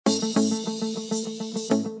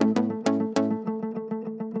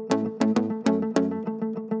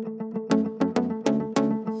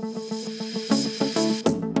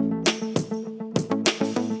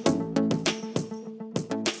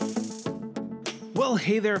Well,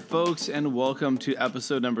 hey there, folks, and welcome to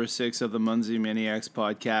episode number 6 of the Munzie Maniacs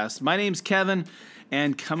podcast. My name's Kevin,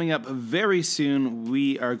 and coming up very soon,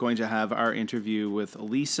 we are going to have our interview with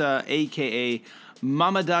Lisa, aka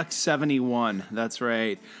Mama Duck 71. That's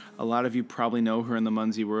right. A lot of you probably know her in the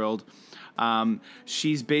Munzie world.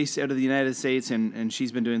 She's based out of the United States, and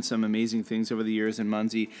she's been doing some amazing things over the years in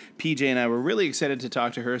Munzie. PJ and I were really excited to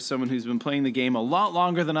talk to her, someone who's been playing the game a lot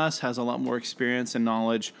longer than us, has a lot more experience and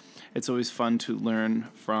knowledge. It's always fun to learn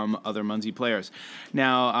from other Munzie players.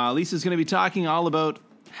 Now, Lisa's going to be talking all about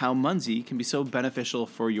how Munzie can be so beneficial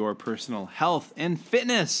for your personal health and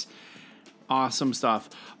fitness. Awesome stuff.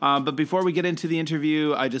 But before we get into the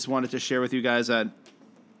interview, I just wanted to share with you guys that,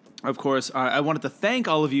 of course, I wanted to thank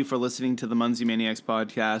all of you for listening to the Munzie Maniacs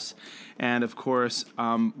podcast. And, of course,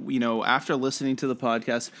 after listening to the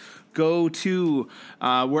podcast, go to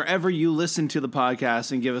wherever you listen to the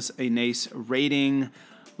podcast and give us a nice rating,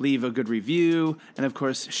 leave a good review, and, of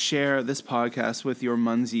course, share this podcast with your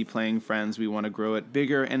Munzie playing friends. We want to grow it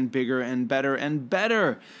bigger and bigger and better and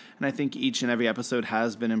better. And I think each and every episode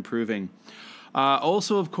has been improving.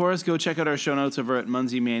 Also, of course, go check out our show notes over at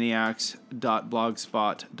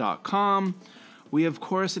munziemaniacs.blogspot.com. We, of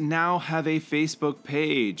course, now have a Facebook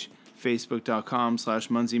page,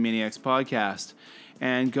 facebook.com/munziemaniacspodcast.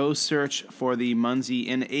 And go search for the Munzie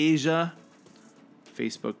in Asia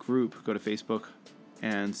Facebook group. Go to Facebook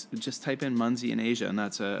and just type in Munzie in Asia, and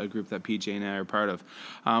that's a group that PJ and I are part of.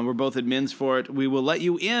 We're both admins for it. We will let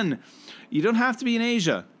you in. You don't have to be in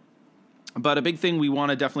Asia. But a big thing we want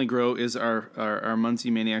to definitely grow is our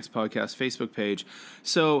Munzie Maniacs podcast Facebook page.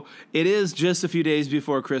 So it is just a few days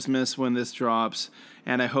before Christmas when this drops,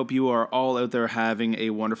 and I hope you are all out there having a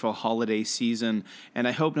wonderful holiday season. And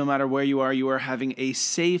I hope no matter where you are having a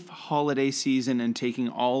safe holiday season and taking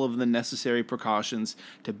all of the necessary precautions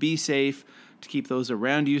to be safe, to keep those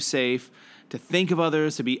around you safe, to think of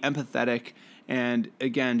others, to be empathetic, and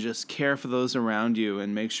again, just care for those around you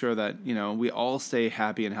and make sure that, we all stay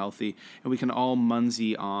happy and healthy and we can all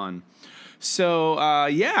Munzie on. So,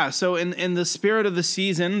 so in the spirit of the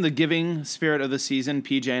season, the giving spirit of the season,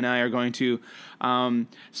 PJ and I are going to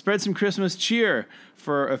spread some Christmas cheer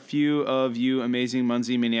for a few of you amazing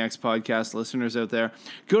Munzie Maniacs podcast listeners out there.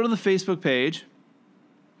 Go to the Facebook page,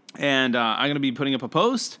 and I'm going to be putting up a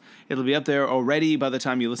post. It'll be up there already by the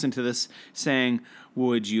time you listen to this, saying,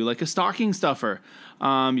 would you like a stocking stuffer?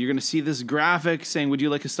 You're going to see this graphic saying, would you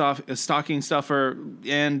like a stocking stuffer?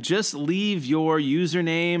 And just leave your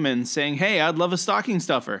username and saying, hey, I'd love a stocking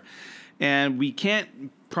stuffer. And we can't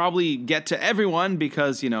probably get to everyone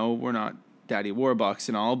because, we're not Daddy Warbucks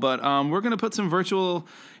and all, but we're going to put some virtual,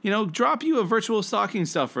 drop you a virtual stocking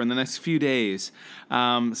stuffer in the next few days.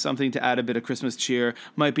 Something to add a bit of Christmas cheer.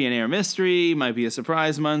 Might be an air mystery, might be a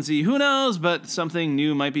surprise Munzie, who knows, but something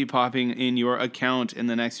new might be popping in your account in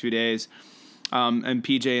the next few days. And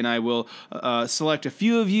PJ and I will select a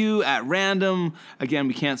few of you at random. Again,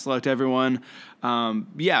 we can't select everyone.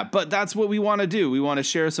 But that's what we want to do. We want to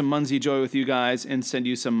share some Munzie joy with you guys and send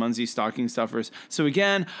you some Munzie stocking stuffers. So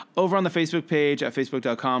again, over on the Facebook page at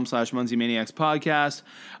facebook.com/MunzieManiacsPodcast,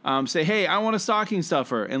 say, hey, I want a stocking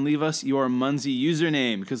stuffer, and leave us your Munzie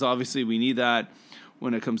username, because obviously we need that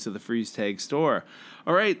when it comes to the freeze tag store.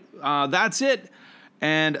 All right, that's it.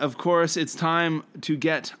 And, of course, it's time to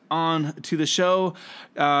get on to the show.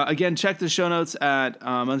 Again, check the show notes at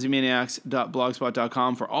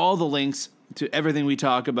munziemaniacs.blogspot.com for all the links to everything we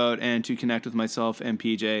talk about and to connect with myself and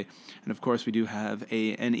PJ. And, of course, we do have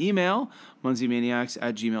an email,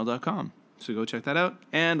 munziemaniacs@gmail.com. So go check that out.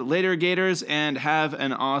 And later, Gators, and have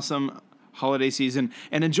an awesome holiday season.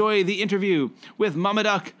 And enjoy the interview with Mama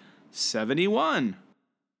Duck 71.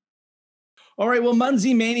 All right, well,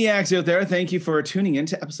 Munzie Maniacs out there, thank you for tuning in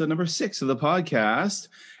to episode number 6 of the podcast.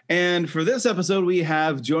 And for this episode, we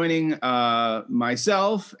have joining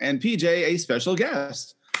myself and PJ a special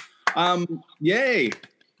guest. Yay.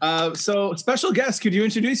 So special guest, could you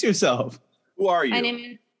introduce yourself? Who are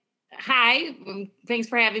you? Hi, thanks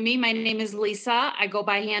for having me. My name is Lisa. I go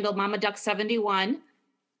by handle Mama Duck 71.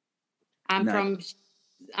 I'm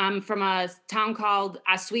from a town called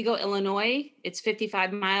Oswego, Illinois. It's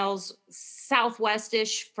 55 miles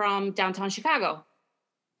southwest-ish from downtown Chicago.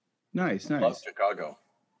 Nice. Love Chicago.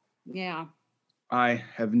 Yeah. I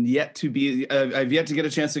have yet to get a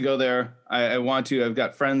chance to go there. I want to. I've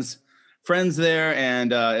got friends there,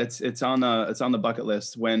 and it's on the bucket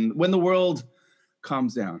list when the world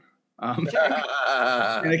calms down. And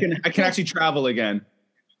I can actually travel again.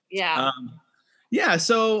 Yeah.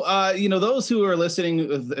 So, those who are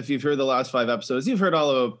listening, if you've heard the last 5 episodes, you've heard all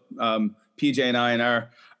of PJ and I and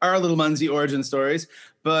our little Munzie origin stories.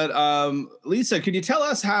 But Lisa, could you tell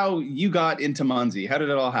us how you got into Munzie? How did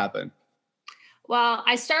it all happen? Well,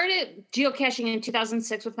 I started geocaching in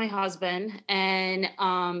 2006 with my husband. And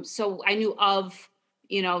so I knew of,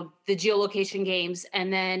 the geolocation games.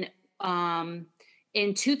 And then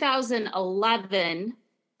in 2011,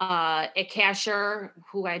 a cacher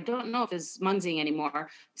who I don't know if is Munzie anymore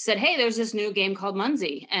said, "Hey, there's this new game called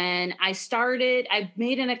Munzie." And I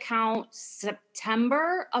made an account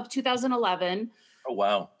September of 2011. Oh,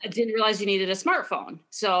 wow. I didn't realize you needed a smartphone.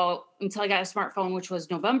 So until I got a smartphone, which was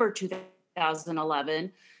November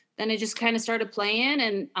 2011, then I just kind of started playing.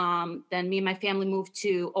 And then me and my family moved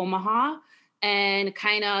to Omaha and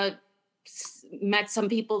kind of met some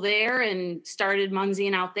people there and started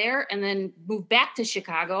Munzieing out there, and then moved back to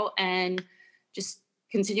Chicago and just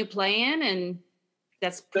continued playing. And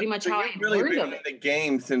that's pretty much how I really learned been of in it. the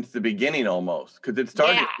game since the beginning almost, because it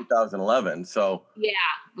started in 2011. So yeah,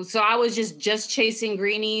 so I was just chasing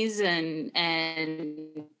greenies, and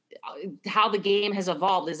how the game has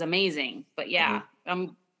evolved is amazing. But yeah,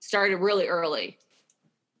 I'm started really early.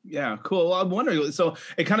 Yeah, cool. Well, I'm wondering. So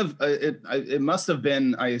it kind of it must have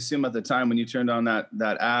been, I assume, at the time when you turned on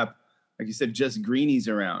that app, like you said, just greenies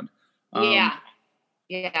around. Yeah.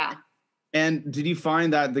 And did you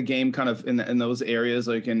find that the game kind of in those areas,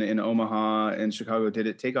 like in Omaha and Chicago, did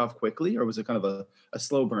it take off quickly, or was it kind of a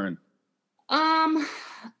slow burn?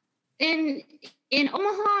 In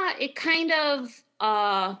Omaha, it kind of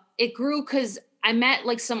it grew because I met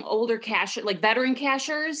like some older cachers, like veteran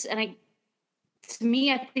cachers, and to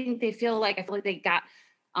me, I feel like they got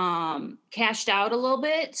cashed out a little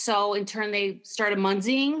bit. So in turn, they started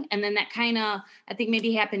Munzieing, and then that kind of, I think,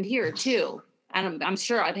 maybe happened here too. And I'm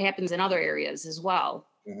sure it happens in other areas as well.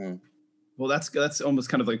 Mm-hmm. Well, that's almost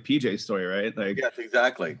kind of like PJ's story, right? Like, yes,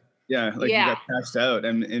 exactly. Yeah, like you got cashed out,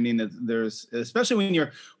 and I mean, there's, especially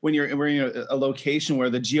when you're in a location where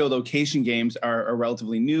the geolocation games are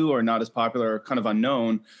relatively new or not as popular or kind of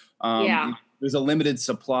unknown. There's a limited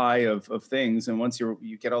supply of things, and once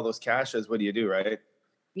you get all those caches, what do you do, right?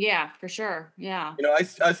 Yeah, for sure. Yeah.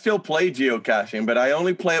 I still play geocaching, but I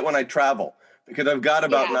only play it when I travel, because I've got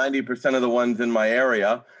about 90% of the ones in my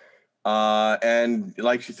area. And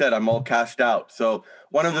like she said, I'm all cashed out. So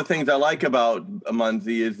one of the things I like about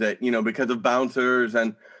Munzie is that, because of bouncers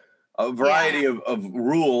and a variety of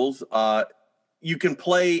rules, you can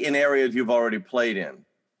play in areas you've already played in.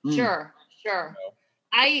 Sure.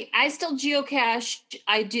 I still geocache.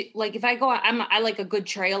 I do, like, if I go out, I like a good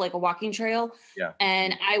trail, like a walking trail. Yeah.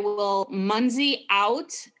 And I will Munzie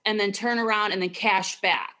out and then turn around and then cache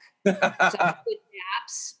back.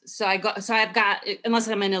 So I've got, unless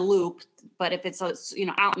I'm in a loop, but if it's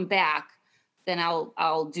out and back, then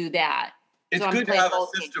I'll do that. It's good to have a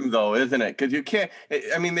system though, isn't it? Because you can't,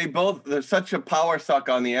 I mean, there's such a power suck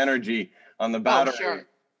on the energy on the battery. Oh, sure.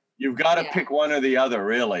 You've got to pick one or the other,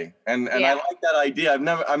 really. And I like that idea.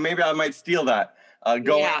 Maybe I might steal that.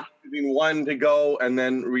 Using one to go and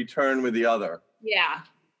then return with the other. Yeah.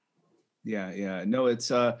 Yeah. No, it's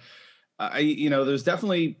there's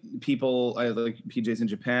definitely people like PJs in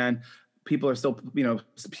Japan. People still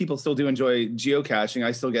do enjoy geocaching.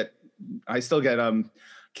 I still get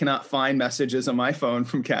cannot find messages on my phone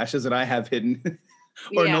from caches that I have hidden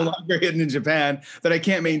or no longer hidden in Japan that I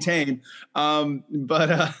can't maintain.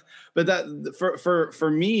 But that for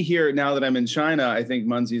me here, now that I'm in China, I think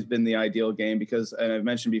Munzie's been the ideal game because, and I've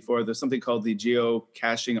mentioned before, there's something called the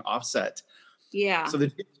geocaching offset. Yeah. So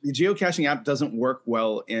the geocaching app doesn't work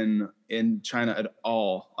well in China at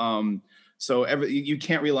all. So you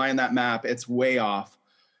can't rely on that map. It's way off.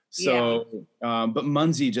 So, but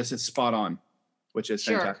Munzie just is spot on, which is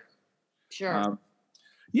fantastic. Sure.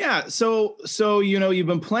 Yeah. So you've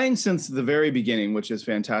been playing since the very beginning, which is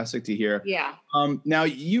fantastic to hear. Yeah. Now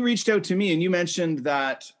you reached out to me and you mentioned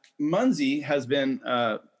that Munzie has been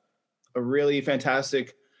a really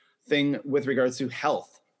fantastic thing with regards to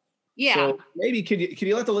health. Yeah. So maybe could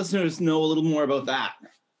you let the listeners know a little more about that?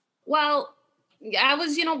 Well, I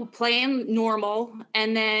was, playing normal.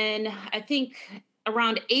 And then I think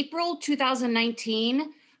around April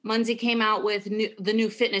 2019, Munzie came out with the new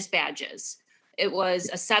fitness badges. It was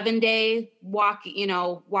a 7-day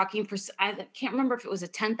walking for, I can't remember if it was a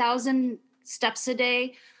 10,000 steps a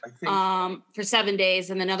day, I think for 7 days,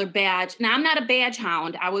 and another badge. Now, I'm not a badge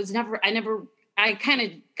hound. I kind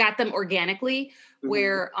of got them organically,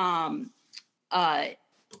 where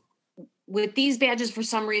with these badges, for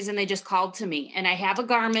some reason, they just called to me. And I have a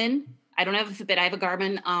Garmin. I don't have a Fitbit. I have a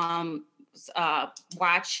Garmin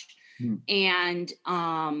watch. And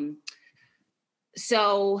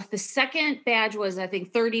So the second badge was, I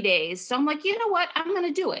think, 30 days. So I'm like, you know what? I'm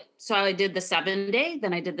going to do it. So I did the 7-day,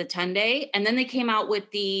 then I did the 10-day, and then they came out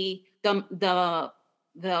with the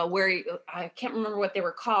where I can't remember what they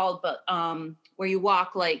were called, but where you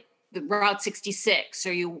walk like the Route 66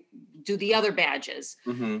 or you do the other badges.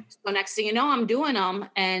 Mm-hmm. So next thing you know, I'm doing them,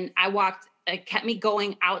 and it kept me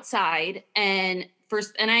going outside. And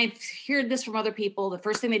I've heard this from other people. The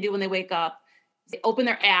first thing they do when they wake up, they open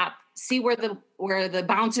their app, see where the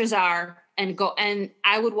bouncers are, and go. And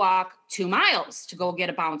I would walk 2 miles to go get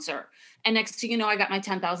a bouncer. And next thing you know, I got my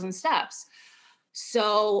 10,000 steps.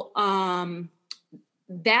 So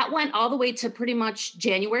that went all the way to pretty much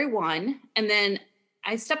January 1. And then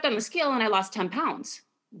I stepped on the scale and I lost 10 pounds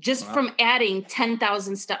just from adding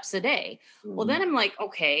 10,000 steps a day. Mm-hmm. Well, then I'm like,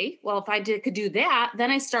 okay, well, if I could do that, then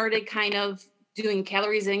I started kind of doing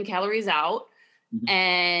calories in, calories out. Mm-hmm.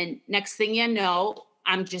 And next thing you know,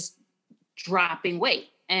 I'm just dropping weight.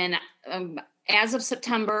 And as of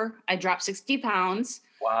September, I dropped 60 pounds.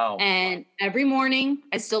 Wow. And every morning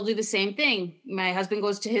I still do the same thing. My husband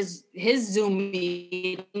goes to his Zoom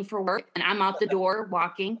meeting for work, and I'm out the door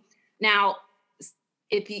walking. Now,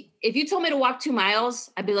 if you told me to walk 2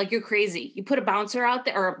 miles, I'd be like, you're crazy. You put a bouncer out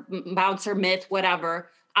there, or a bouncer, myth, whatever,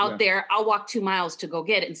 out there, I'll walk 2 miles to go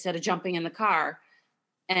get it instead of jumping in the car.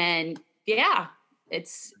 And yeah,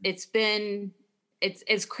 it's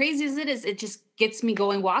as crazy as it is, it just gets me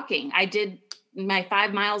going walking. I did my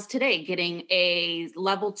 5 miles today, getting a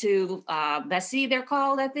level 2 Vessi, they're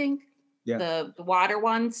called, I think. Yeah. The water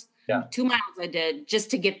ones. Yeah. 2 miles I did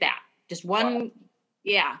just to get that. Just one. Wow.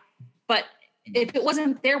 Yeah. But if it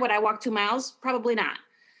wasn't there, would I walk 2 miles? Probably not.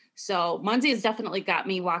 So Muncie has definitely got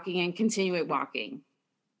me walking and continuing walking.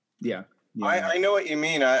 Yeah. I know what you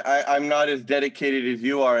mean. I'm not as dedicated as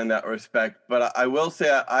you are in that respect, but I will say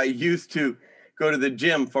I used to go to the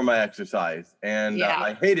gym for my exercise, and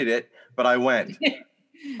I hated it, but I went.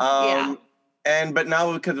 But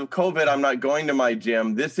now because of COVID, I'm not going to my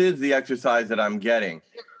gym. This is the exercise that I'm getting.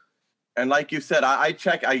 And like you said, I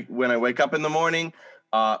check when I wake up in the morning,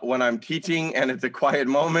 when I'm teaching and it's a quiet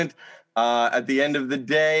moment, at the end of the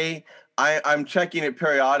day, I'm checking it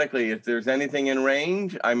periodically. If there's anything in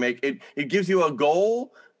range, I make it. It gives you a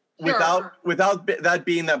goal without that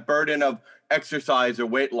being that burden of exercise or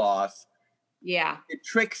weight loss. Yeah. It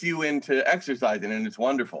tricks you into exercising, and it's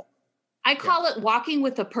wonderful. I call it walking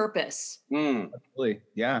with a purpose. Absolutely.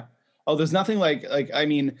 Yeah. Oh, there's nothing like I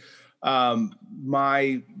mean,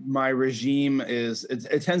 my regime is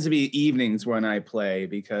it tends to be evenings when I play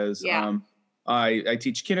because I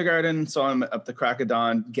teach kindergarten, so I'm up the crack of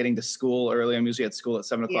dawn getting to school early. I'm usually at school at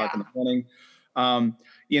 7 o'clock in the morning.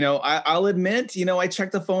 I'll admit, I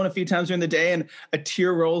check the phone a few times during the day and a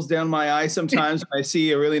tear rolls down my eye sometimes when I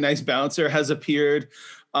see a really nice bouncer has appeared.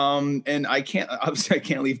 And I can't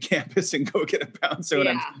leave campus and go get a bouncer when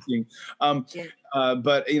I'm teaching.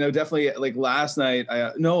 But definitely like last night,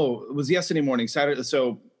 it was yesterday morning, Saturday.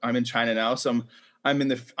 So I'm in China now. So I'm in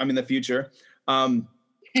the future.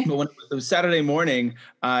 But when it was Saturday morning,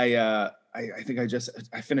 I think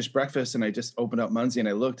I finished breakfast and I just opened up Muncie and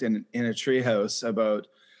I looked in a treehouse about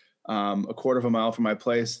a quarter of a mile from my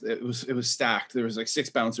place. It was stacked. There was like 6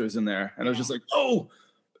 bouncers in there, and I was just like, "Oh,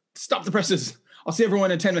 stop the presses! I'll see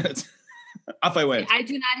everyone in 10 minutes." Off I went. I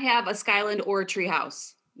do not have a Skyland or a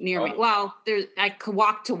treehouse near me. Well, I could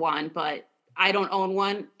walk to one, but I don't own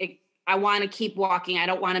one. I want to keep walking. I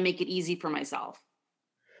don't want to make it easy for myself.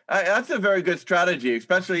 That's a very good strategy,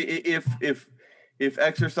 especially if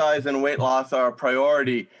exercise and weight loss are a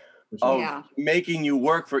priority of making you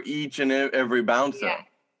work for each and every bouncer.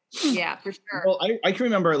 Yeah, for sure. Well, I can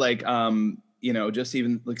remember just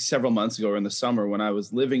even like several months ago or in the summer when I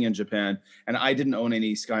was living in Japan and I didn't own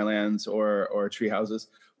any Skylands or tree houses.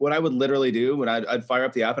 What I would literally do when I'd fire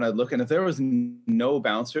up the app and I'd look, and if there was no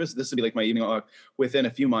bouncers, this would be like my evening walk within a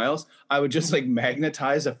few miles, I would just like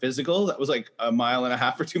magnetize a physical that was like 1.5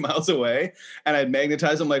 miles or 2 miles away. And I'd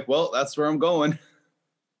magnetize them like, well, that's where I'm going.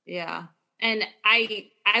 Yeah. And I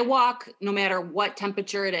walk no matter what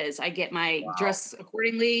temperature it is. I get my dress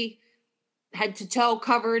accordingly, head to toe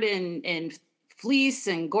covered in fleece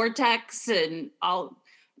and Gore-Tex, and all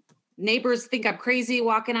neighbors think I'm crazy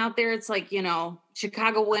walking out there. It's like,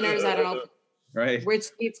 Chicago winters. I don't know. Right. Where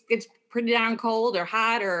it's pretty darn cold or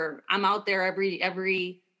hot, or I'm out there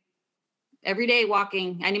every day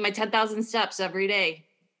walking. I need my 10,000 steps every day.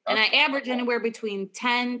 And I average anywhere between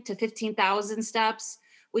 10 to 15,000 steps,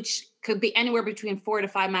 which could be anywhere between 4 to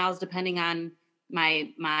 5 miles, depending on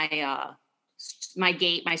my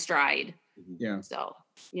gait, my stride. Yeah. So,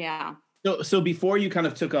 yeah. So before you kind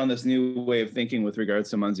of took on this new way of thinking with regards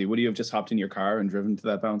to Muncie, would you have just hopped in your car and driven to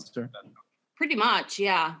that bouncer? Pretty much,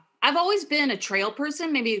 yeah. I've always been a trail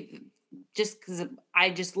person, maybe just because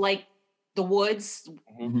I just like the woods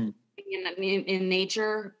Mm-hmm. in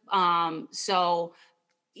nature. So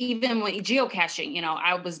even when geocaching,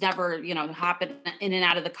 I was never, hopping in and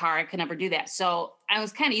out of the car. I could never do that. So I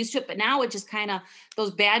was kind of used to it, but now it just kind of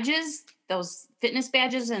those badges, those fitness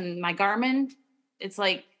badges and my Garmin, it's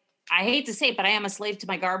like, I hate to say it, but I am a slave to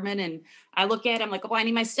my Garmin, and I look at it, I'm like, oh, I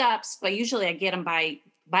need my steps, but usually I get them by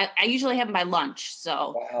I usually have them by lunch.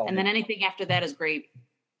 So, Wow. and then anything after that is great.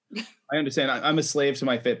 I understand. I'm a slave to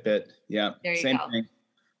my Fitbit. Yeah, There you same go. thing.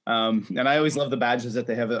 And I always love the badges that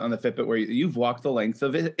they have on the Fitbit where you've walked the length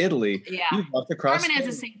of Italy. Yeah. You've walked across. Garmin has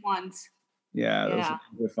the same ones. Yeah, those Yeah.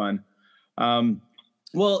 are fun.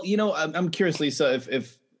 Well, I'm curious, Lisa,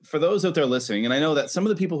 if for those out there listening, and I know that some of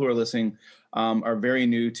the people who are listening are very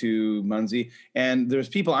new to Munzee, and there's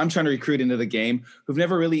people I'm trying to recruit into the game who've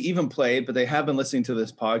never really even played, but they have been listening to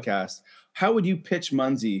this podcast. How would you pitch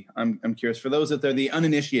Munzee? I'm curious for those out there, the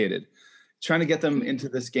uninitiated, trying to get them into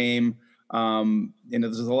this game.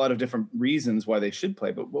 There's a lot of different reasons why they should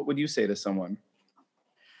play, but what would you say to someone?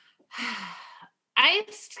 I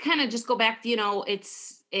kind of just go back,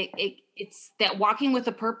 it's that walking with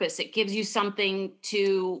a purpose. It gives you something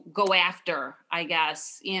to go after, I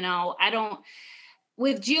guess.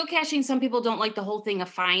 With geocaching, some people don't like the whole thing of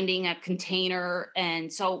finding a container.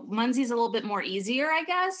 And so Munzee's a little bit more easier, I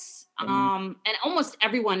guess. And almost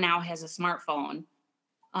everyone now has a smartphone.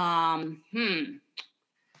 I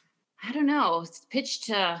don't know. It's pitched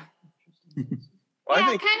to.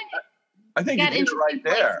 Well, I think you did it right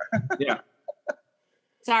there. Yeah.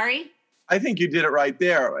 Sorry? I think you did it right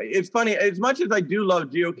there. It's funny, as much as I do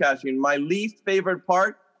love geocaching, my least favorite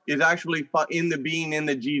part is actually being in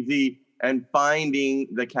the GZ and finding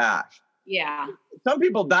the cache. Yeah. Some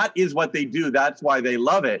people, that is what they do. That's why they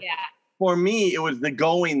love it. Yeah. For me, it was the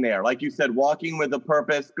going there. Like you said, walking with a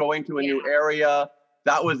purpose, going to a new area.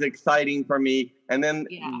 That was exciting for me. And then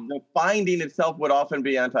the finding itself would often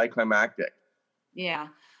be anticlimactic. Yeah.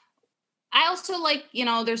 I also like,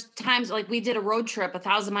 there's times like we did a road trip,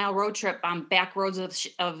 1,000-mile road trip on back roads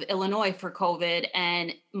of Illinois for COVID.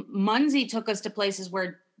 And Munzee took us to places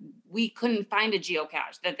where we couldn't find a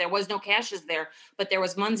geocache, that there was no caches there, but there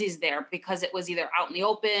was Munzees there because it was either out in the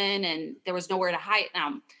open and there was nowhere to hide.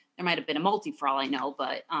 Now, there might've been a multi for all I know,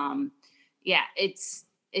 but it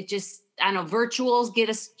just, I don't know, virtuals get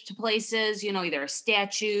us to places, either a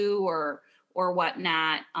statue or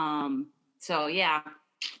whatnot. So yeah.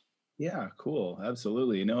 Yeah, cool.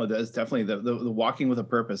 Absolutely. That's definitely the walking with a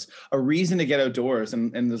purpose, a reason to get outdoors.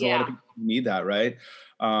 And there's a lot of people who need that, right?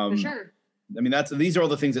 For sure. I mean, these are all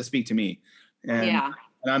the things that speak to me. And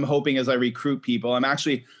I'm hoping as I recruit people,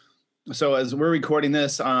 so as we're recording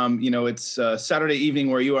this, it's Saturday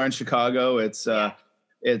evening where you are in Chicago. It's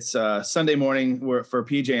Sunday morning for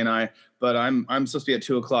PJ and I, but I'm supposed to be at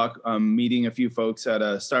 2:00 meeting a few folks at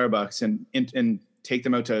a Starbucks and take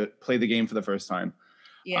them out to play the game for the first time.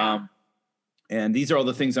 Yeah. And these are all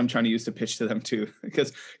the things I'm trying to use to pitch to them too,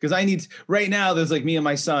 because I need right now. There's like me and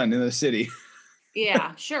my son in the city.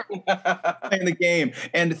 Yeah, sure. Playing the game,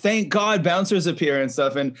 and thank God bouncers appear and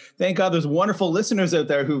stuff, and thank God there's wonderful listeners out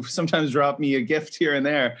there who sometimes drop me a gift here and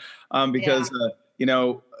there, because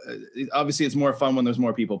obviously it's more fun when there's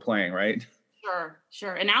more people playing, right?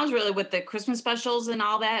 Sure. And I was really with the Christmas specials and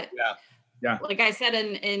all that. Yeah. Like I said,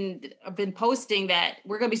 and I've been posting that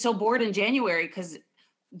we're going to be so bored in January because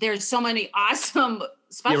there's so many awesome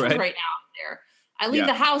specials right now out there. I leave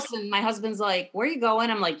the house and my husband's like, where are you going?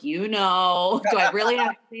 I'm like, do I really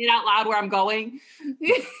have to say it out loud where I'm going?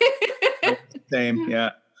 Same.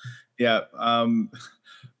 Yeah.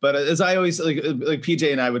 But as I always like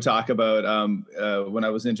PJ and I would talk about when I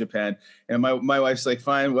was in Japan, and my wife's like,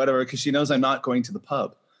 fine, whatever, because she knows I'm not going to the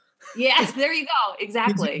pub. Yes, there you go.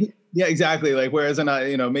 Exactly. Yeah, exactly. Like, whereas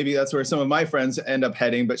maybe that's where some of my friends end up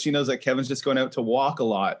heading, but she knows that Kevin's just going out to walk a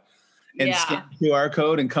lot and scan QR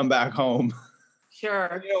code and come back home.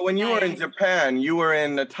 Sure. When you were in Japan, you were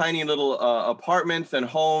in a tiny little apartments and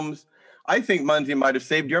homes. I think Munzee might have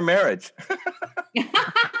saved your marriage.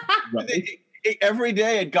 Every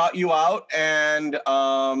day it got you out and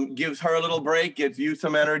gives her a little break, gives you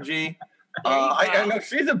some energy. I know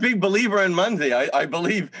she's a big believer in Munzee, I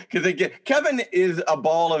believe, because Kevin is a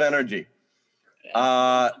ball of energy.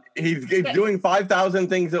 He's doing 5,000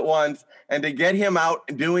 things at once, and to get him out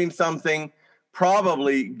doing something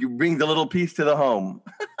probably brings a little peace to the home.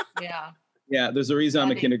 Yeah, there's a reason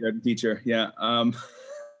I'm a kindergarten teacher. Yeah. I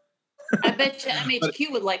bet you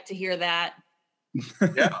MHQ would like to hear that.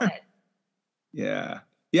 Yeah.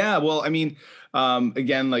 Well, I mean,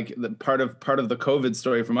 again, like the part of the COVID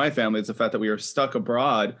story for my family is the fact that we were stuck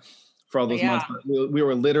abroad for all those Yeah. months. We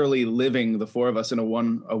were literally living, the four of us, in a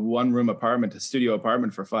one room apartment, a studio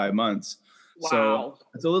apartment, for 5 months. Wow. So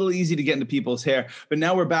it's a little easy to get into people's hair. But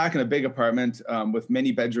now we're back in a big apartment with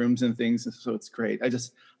many bedrooms and things. So it's great. I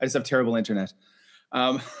just have terrible internet.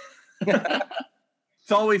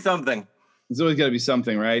 It's always something. There's always got to be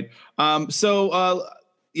something, right?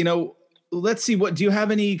 Let's see. What do you have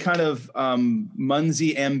any kind of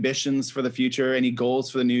Munzie ambitions for the future? Any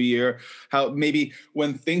goals for the new year? How maybe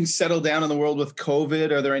when things settle down in the world with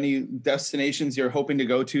COVID, are there any destinations you're hoping to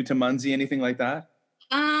go to Munzie? Anything like that?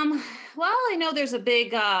 Well, I know there's a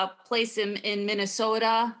big place in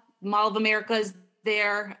Minnesota. Mall of America is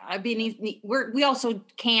there. I mean, we also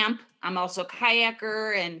camp. I'm also a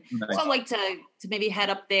kayaker, and Nice. so I like to maybe head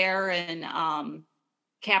up there and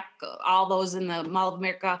cap all those in the Mall of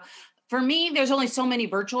America. For me, there's only so many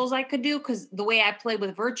virtuals I could do, because the way I play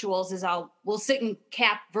with virtuals is we'll sit and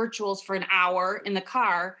cap virtuals for an hour in the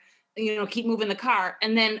car, keep moving the car,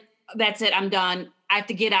 and then that's it. I'm done. I have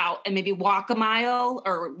to get out and maybe walk a mile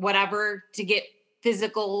or whatever to get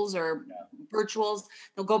physicals or virtuals.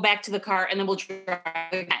 They'll go back to the car and then we'll drive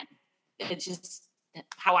again. It's just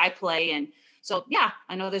how I play. And so, yeah,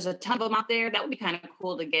 I know there's a ton of them out there. That would be kind of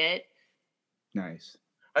cool to get. Nice.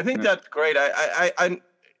 I think that's great. I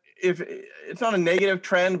if it's not a negative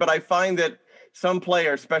trend, but I find that some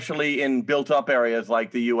players, especially in built-up areas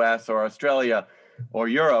like the U.S. or Australia or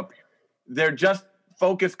Europe, they're just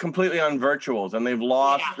focused completely on virtuals, and they've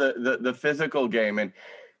lost the physical game. And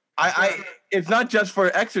I it's not just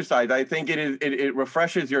for exercise. I think it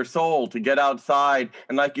refreshes your soul to get outside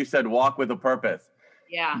and, like you said, walk with a purpose.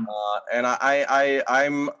 Yeah. And I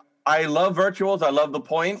love virtuals. I love the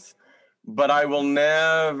points. But I will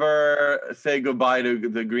never say goodbye to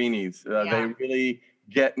the greenies. They really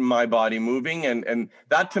get my body moving, and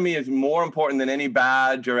that to me is more important than any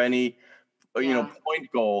badge or any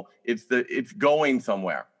point goal. It's going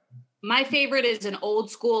somewhere. My favorite is an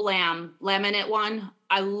old school laminate one.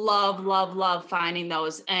 I love finding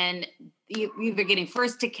those, and either getting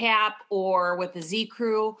first to cap or with the Z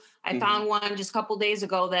Crew. I found one just a couple days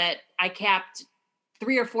ago that I capped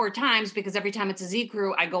 3 or 4 times, because every time it's a Z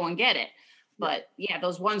Crew, I go and get it. But yeah,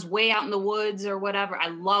 those ones way out in the woods or whatever, I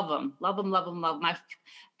love them.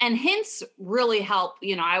 And hints really help.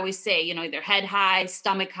 I always say, either head high,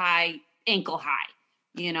 stomach high, ankle high,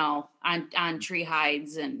 on tree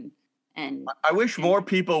hides and. I wish more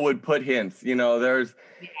people would put hints.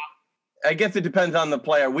 I guess it depends on the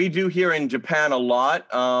player. We do here in Japan a lot,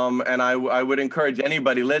 and I would encourage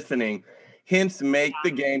anybody listening. Hints make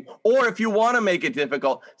the game. Or if you want to make it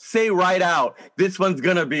difficult, say right out, this one's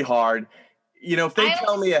going to be hard. If they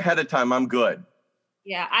tell me ahead of time, I'm good.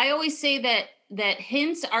 Yeah, I always say that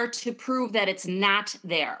hints are to prove that it's not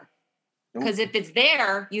there. Because if it's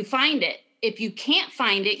there, you find it. If you can't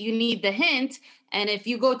find it, you need the hint. And if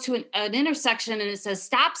you go to an intersection and it says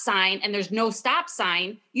stop sign and there's no stop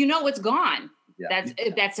sign, it's gone. Yeah.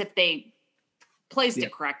 That's if they placed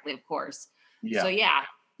it correctly, of course. Yeah. So yeah.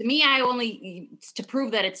 To me, it's to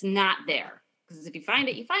prove that it's not there. Because if you find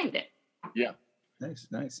it, you find it. Yeah.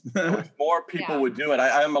 Nice. More people would do it.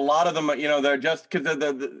 I'm a lot of them, they're just,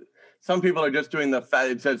 because some people are just doing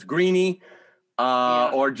it says greenie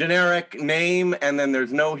or generic name, and then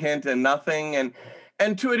there's no hint and nothing.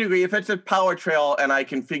 And to a degree, if it's a power trail and I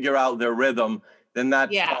can figure out their rhythm, then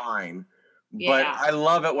that's fine. Yeah. But I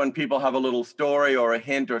love it when people have a little story or a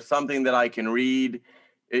hint or something that I can read.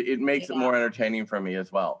 It makes it more entertaining for me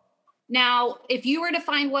as well. Now, if you were to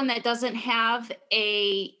find one that doesn't have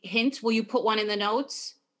a hint, will you put one in the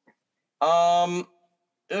notes?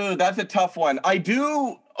 That's a tough one. I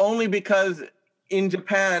do, only because in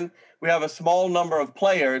Japan, we have a small number of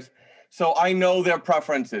players, so I know their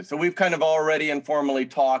preferences. So we've kind of already informally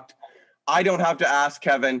talked. I don't have to ask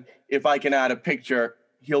Kevin if I can add a picture.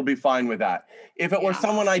 He'll be fine with that. If it were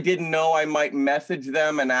someone I didn't know, I might message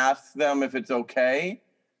them and ask them if it's okay.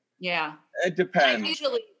 Yeah. It depends.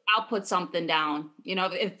 I'll put something down,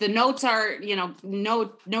 if the notes are,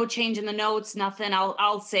 no change in the notes, nothing,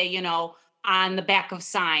 I'll say, on the back of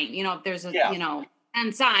sign, if there's a,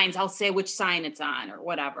 10 signs, I'll say which sign it's on or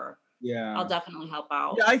whatever. Yeah. I'll definitely help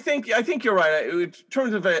out. Yeah, I think you're right. In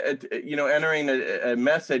terms of, entering a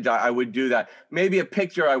message, I would do that. Maybe a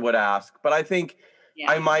picture I would ask, but I think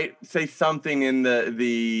I might say something in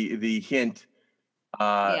the hint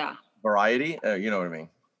variety. You know what I mean?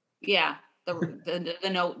 Yeah. The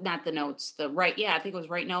note, not the notes, the right. Yeah, I think it was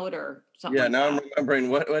right note or something. Yeah, now I'm remembering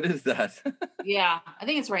what is that? Yeah, I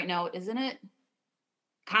think it's right note, isn't it?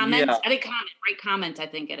 Comment. Yeah. I think comment. I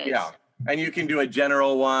think it is. Yeah, and you can do a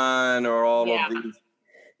general one or all of these.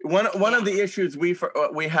 One of the issues we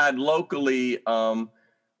had locally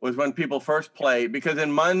was when people first played, because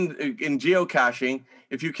in geocaching,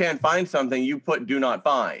 if you can't find something, you put do not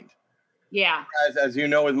find. Yeah. As you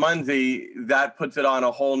know, with Munzie, that puts it on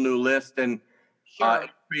a whole new list and Sure. it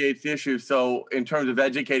creates issues. So in terms of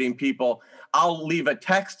educating people, I'll leave a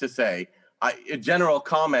text to say, a general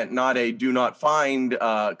comment, not a do not find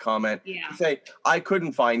comment. Yeah. To say, I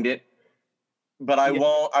couldn't find it, but I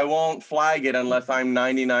won't flag it unless I'm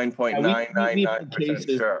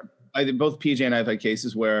 99.999% sure. I think both PJ and I have had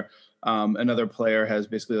cases where another player has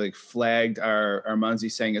basically like flagged our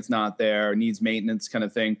Munzie saying it's not there, needs maintenance kind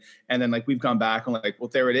of thing. And then like we've gone back and like, well,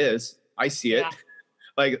 there it is. I see it.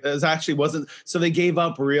 Like it actually wasn't. So they gave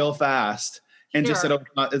up real fast and just said, oh,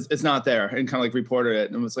 it's not there, and kind of like reported it.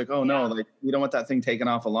 And it was like, oh no, like we don't want that thing taken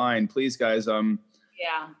off a line. Please guys,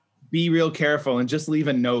 be real careful and just leave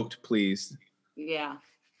a note, please. Yeah,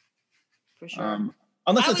 for sure.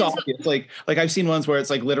 Unless it's obvious, like I've seen ones where it's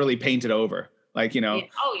like literally painted over, like, you know. Yeah.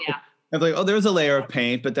 Oh yeah. And like, oh, there's a layer of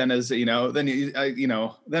paint, but then as you know,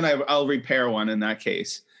 then I'll repair one in that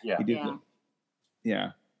case. Yeah.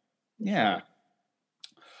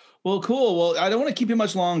 Well, cool. Well, I don't want to keep you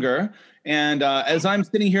much longer. And as I'm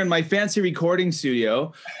sitting here in my fancy recording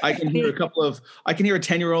studio, I can hear a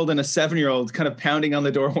 10-year-old and a 7-year-old kind of pounding on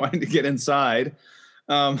the door wanting to get inside.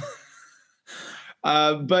 But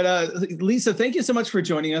Lisa, thank you so much for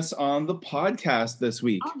joining us on the podcast this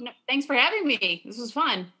week. Oh, no, thanks for having me. This was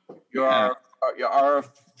fun. You're our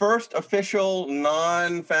first official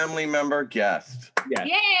non-family member guest. Yeah.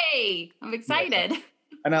 Yay! I'm excited. Yes.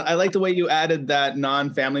 And I like the way you added that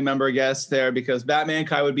non-family member guest there, because Batman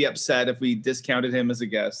Kai would be upset if we discounted him as a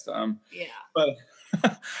guest. But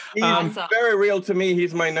he's very real to me.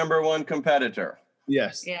 He's my number one competitor.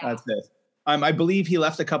 Yes, that's it. I believe he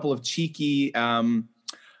left a couple of cheeky.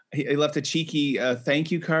 He left a cheeky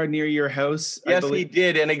thank you card near your house. Yes, he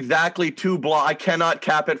did, and exactly 2 blocks. I cannot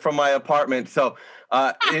cap it from my apartment, so get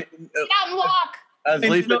out and walk. As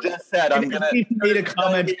Lisa just said, I'm gonna. He made a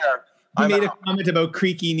comment. He made a comment about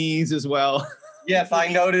creaky knees as well. Yes, I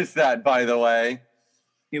noticed that. By the way,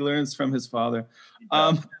 he learns from his father.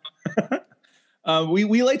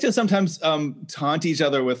 We like to sometimes taunt each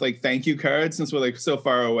other with like thank you cards, since we're like so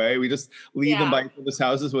far away. We just leave them by each other's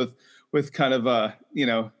houses with kind of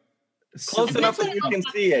close enough that you can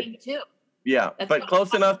see it. Too. Yeah, but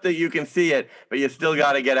close enough that you can see it, but you still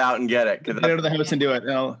got to get out and get it. Get out of the house and do it.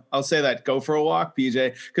 And I'll say that. Go for a walk,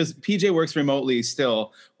 PJ, because PJ works remotely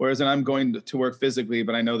still, whereas I'm going to work physically.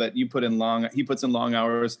 But I know that he puts in long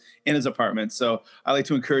hours in his apartment. So I like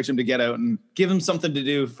to encourage him to get out and give him something to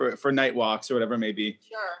do for night walks or whatever it may be.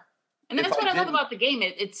 Sure. And that's what I love about the game.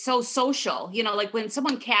 It's so social. You know, like when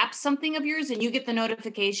someone caps something of yours and you get the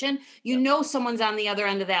notification, you know someone's on the other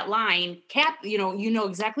end of that line. You know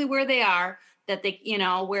exactly where they are, that they,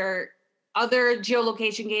 where other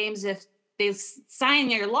geolocation games, if they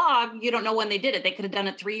sign your log, you don't know when they did it. They could have done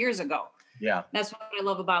it 3 years ago. Yeah. That's what I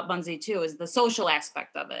love about Munzie too, is the social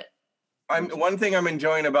aspect of it. One thing I'm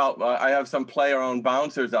enjoying about, I have some player-owned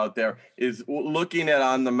bouncers out there, is looking at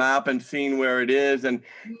on the map and seeing where it is. And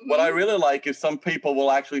what I really like is some people will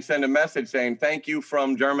actually send a message saying, thank you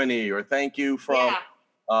from Germany, or thank you from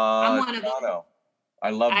I'm one of them.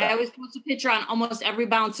 I love that. I always post a picture on almost every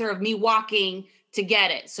bouncer of me walking to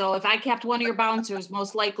get it. So if I kept one of your bouncers,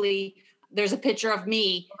 most likely there's a picture of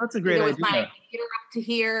me. Oh, that's a great idea. With my ear up to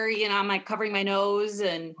here, I'm like covering my nose.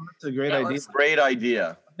 And that's a great idea. Great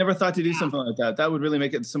idea. Never thought to do something like that. That would really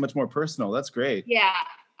make it so much more personal. That's great. Yeah,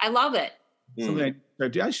 I love it. Something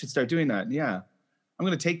I should start doing that. Yeah, I'm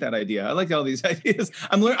going to take that idea. I like all these ideas.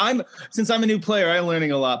 Since I'm a new player, I'm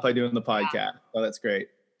learning a lot by doing the podcast. Yeah. So that's great.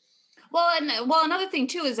 Well, another thing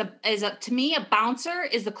too is to me, a bouncer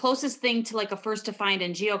is the closest thing to like a first to find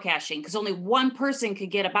in geocaching, because only one person could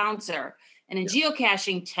get a bouncer. And in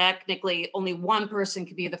geocaching, technically, only one person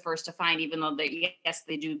could be the first to find, even though they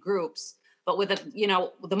do groups. But with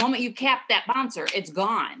the moment you cap that bouncer, it's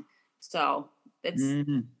gone. So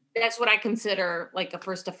that's what I consider like a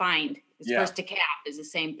first to find. First to cap is the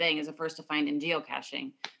same thing as a first to find in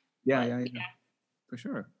geocaching. Yeah. For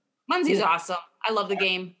sure. Munzie's awesome. I love the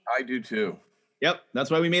game. I do too. Yep. That's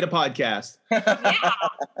why we made a podcast. Fun.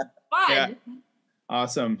 Yeah.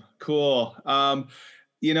 Awesome. Cool.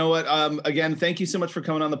 You know what? Again, thank you so much for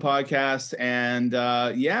coming on the podcast. And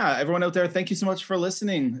everyone out there, thank you so much for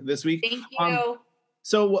listening this week. Thank you.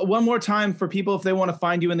 So one more time for people, if they want to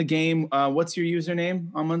find you in the game, what's your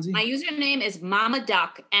username on Munzie? My username is Mama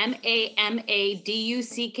Duck,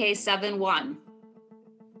 MAMADUCK 71.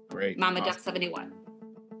 Great. Mama Duck 71.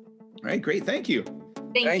 All right, great. Thank you.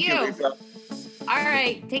 Thank you. Lisa. All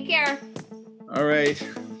right. Take care. All right.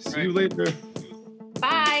 See you later.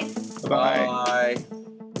 Bye. Bye.